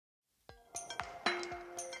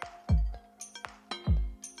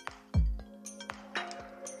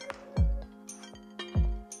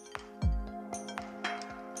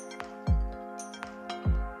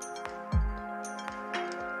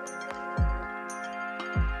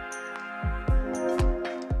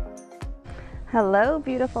Hello,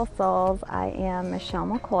 beautiful souls. I am Michelle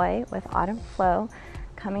McCoy with Autumn Flow,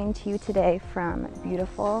 coming to you today from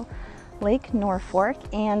beautiful Lake Norfork.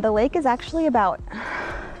 And the lake is actually about,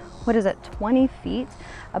 20 feet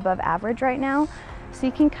above average right now. So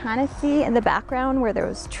you can kind of see in the background where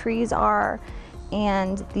those trees are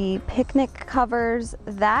and the picnic covers,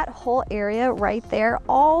 that whole area right there,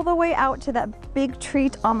 all the way out to that big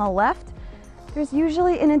tree on the left. There's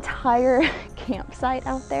usually an entire campsite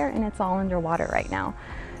out there and it's all underwater right now.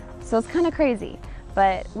 So it's kind of crazy,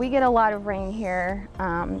 but we get a lot of rain here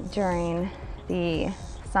during the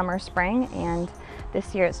summer, spring, and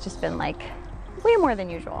this year it's just been like way more than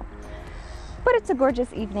usual. But it's a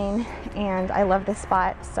gorgeous evening and I love this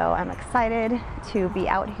spot, so I'm excited to be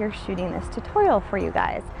out here shooting this tutorial for you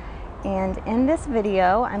guys. And in this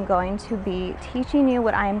video, I'm going to be teaching you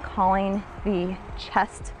what I am calling the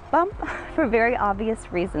chest bump for very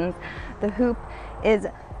obvious reasons. The hoop is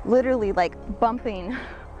literally like bumping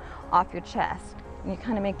off your chest. And you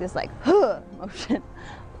kind of make this like huh motion,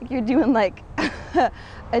 like you're doing like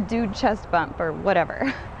a dude chest bump or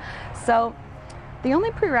whatever. So the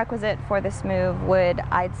only prerequisite for this move would,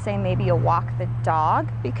 I'd say, maybe a walk the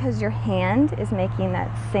dog, because your hand is making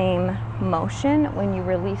that same motion when you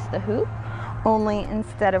release the hoop, only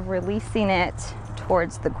instead of releasing it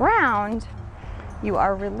towards the ground, you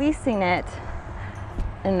are releasing it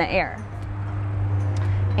in the air.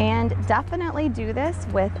 And definitely do this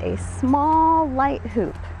with a small light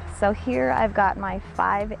hoop. So here I've got my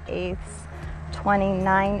 5/8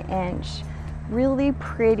 29-inch really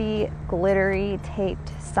pretty glittery taped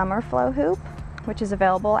Summer Flow hoop, which is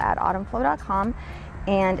available at autumnflow.com.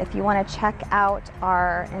 And if you want to check out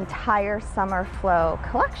our entire Summer Flow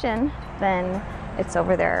collection, then it's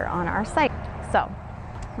over there on our site. So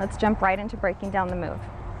let's jump right into breaking down the move.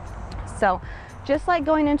 So just like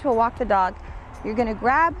going into a walk the dog, you're going to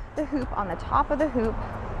grab the hoop on the top of the hoop.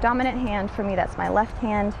 Dominant hand for me, that's my left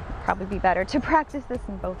hand. Probably be better to practice this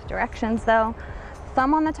in both directions though.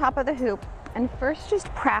 Thumb on the top of the hoop, and first just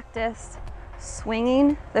practice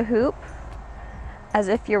swinging the hoop as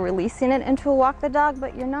if you're releasing it into a walk the dog,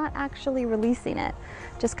 but you're not actually releasing it.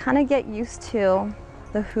 Just kind of get used to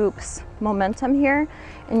the hoop's momentum here,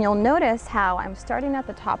 and you'll notice how I'm starting at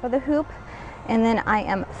the top of the hoop and then I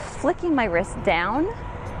am flicking my wrist down,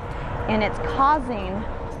 and it's causing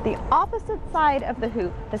the opposite side of the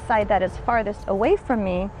hoop, the side that is farthest away from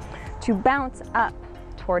me, to bounce up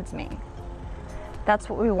towards me. That's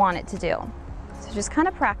what we want it to do. So just kind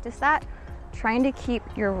of practice that, trying to keep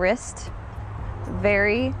your wrist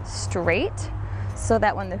very straight so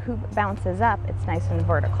that when the hoop bounces up, it's nice and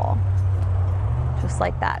vertical, just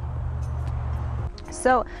like that.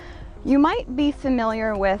 So you might be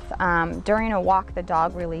familiar with, during a walk the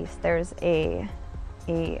dog release, there's a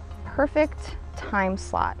perfect time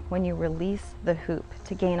slot when you release the hoop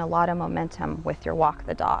to gain a lot of momentum with your walk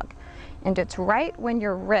the dog. And it's right when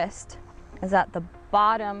your wrist is at the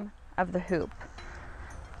bottom of the hoop,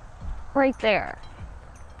 right there.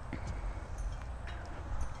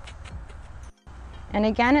 And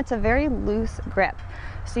again, it's a very loose grip,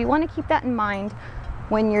 so you want to keep that in mind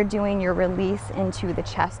when you're doing your release into the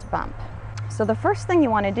chest bump. So the first thing you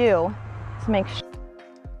want to do is make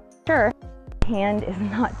sure the hand is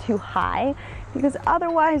not too high, because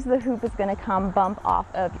otherwise the hoop is going to come bump off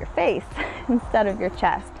of your face instead of your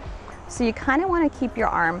chest. So you kind of want to keep your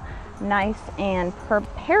arm nice and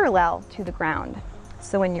parallel to the ground.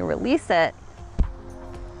 So when you release it,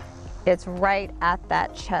 it's right at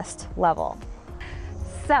that chest level.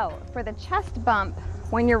 So for the chest bump,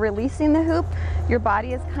 when you're releasing the hoop, your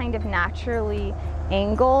body is kind of naturally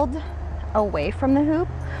angled away from the hoop.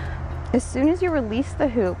 As soon as you release the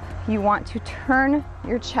hoop, you want to turn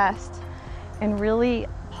your chest and really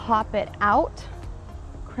pop it out,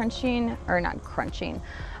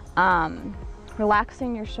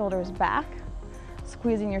 relaxing your shoulders back,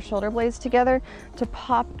 squeezing your shoulder blades together to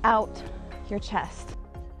pop out your chest.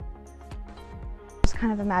 Just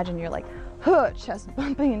kind of imagine you're like, huh, chest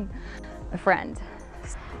bumping a friend.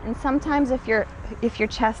 And sometimes if your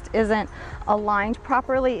chest isn't aligned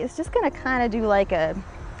properly, it's just gonna kind of do like a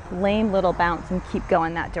lame little bounce and keep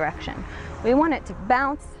going that direction. We want it to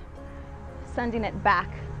bounce, sending it back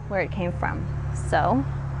where it came from. So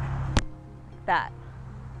that,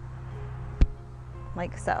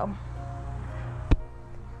 like so.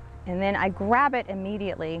 And then I grab it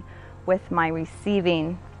immediately with my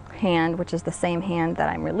receiving hand, which is the same hand that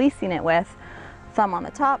I'm releasing it with, thumb on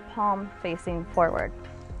the top, palm facing forward.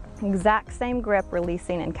 Exact same grip,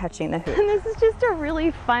 releasing and catching the hoop. And this is just a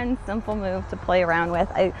really fun, simple move to play around with.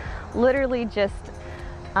 I literally just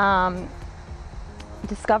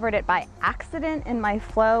discovered it by accident in my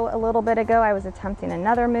flow a little bit ago. I was attempting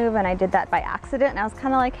another move and I did that by accident, and I was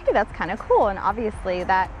kind of like, hey, that's kind of cool. And obviously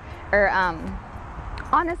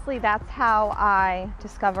honestly, that's how I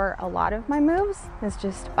discover a lot of my moves, is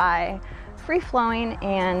just by free flowing,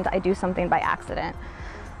 and I do something by accident.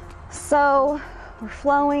 So we're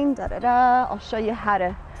flowing, I'll show you how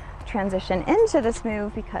to transition into this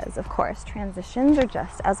move, because of course transitions are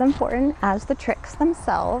just as important as the tricks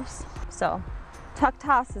themselves. So tuck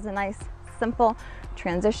toss is a nice simple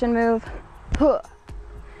transition move,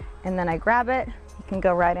 and then I grab it. You can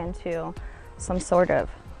go right into some sort of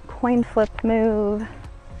coin flip move,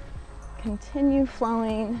 continue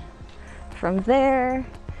flowing from there,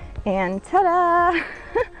 and ta-da!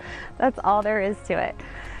 That's all there is to it.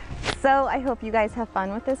 So I hope you guys have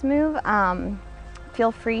fun with this move.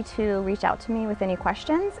 Feel free to reach out to me with any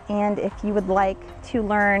questions, and if you would like to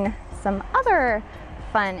learn some other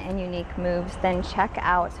fun and unique moves, then check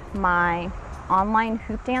out my online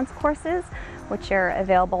hoop dance courses, which are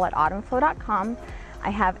available at autumnflow.com. I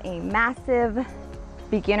have a massive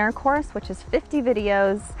beginner course, which is 50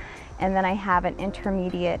 videos, and then I have an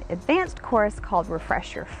intermediate advanced course called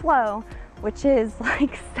Refresh Your Flow, which is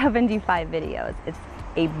like 75 videos. It's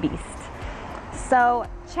a beast. So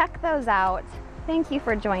check those out. Thank you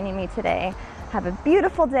for joining me today. Have a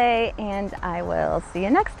beautiful day, and I will see you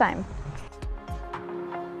next time.